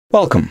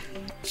Welcome!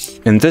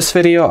 In this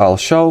video I'll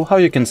show how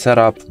you can set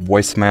up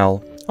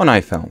voicemail on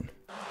iPhone.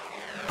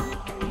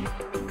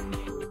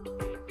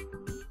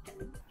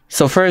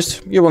 So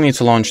first you will need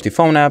to launch the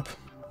phone app,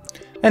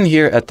 and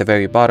here at the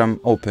very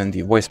bottom open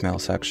the voicemail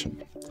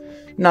section.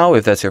 Now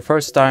if that's your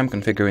first time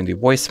configuring the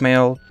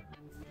voicemail,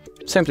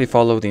 simply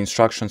follow the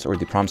instructions or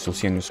the prompts you'll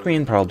see on your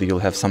screen. Probably you'll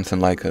have something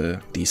like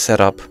the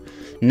setup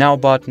now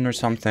button or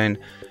something.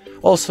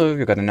 Also,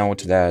 you gotta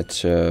note that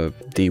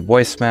the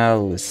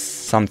voicemail is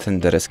something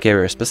that is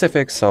carrier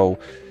specific, so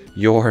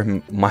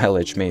your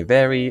mileage may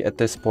vary at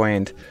this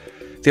point.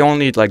 The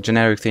only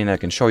generic thing I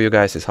can show you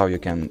guys is how you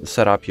can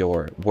set up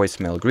your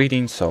voicemail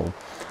greeting. So,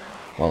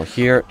 well,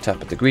 here,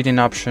 tap at the greeting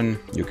option.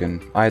 You can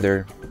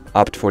either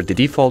opt for the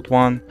default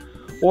one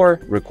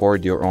or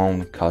record your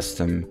own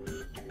custom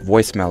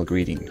voicemail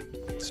greeting.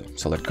 So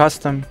select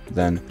custom,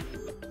 then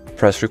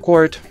press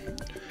record.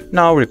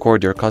 Now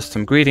record your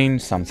custom greeting,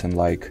 something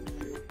like,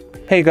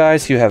 "Hey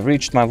guys, you have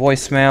reached my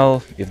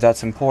voicemail. If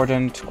that's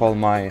important, call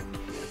my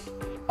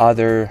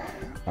other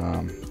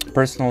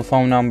personal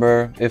phone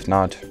number. If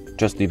not,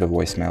 just leave a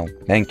voicemail.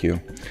 Thank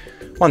you."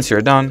 Once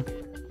you're done,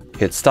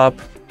 hit stop.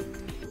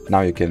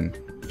 Now you can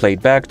play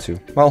it back to,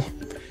 well,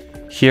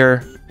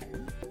 hear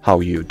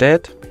how you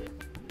did.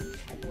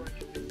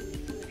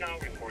 Now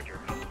record your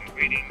custom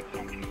greeting,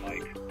 something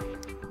like,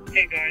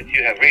 "Hey guys,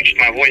 you have reached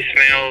my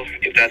voicemail.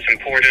 If that's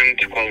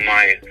important, call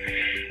my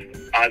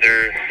other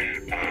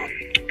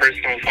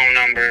personal phone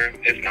number.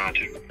 If not,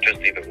 just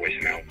leave a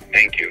voicemail.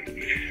 Thank you."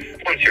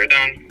 Once you're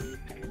done.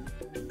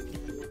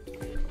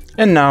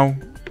 And now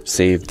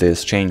save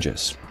these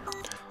changes.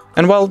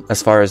 And well,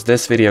 as far as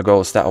this video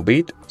goes, that'll be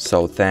it.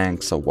 So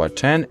thanks for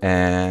watching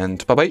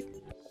and bye bye.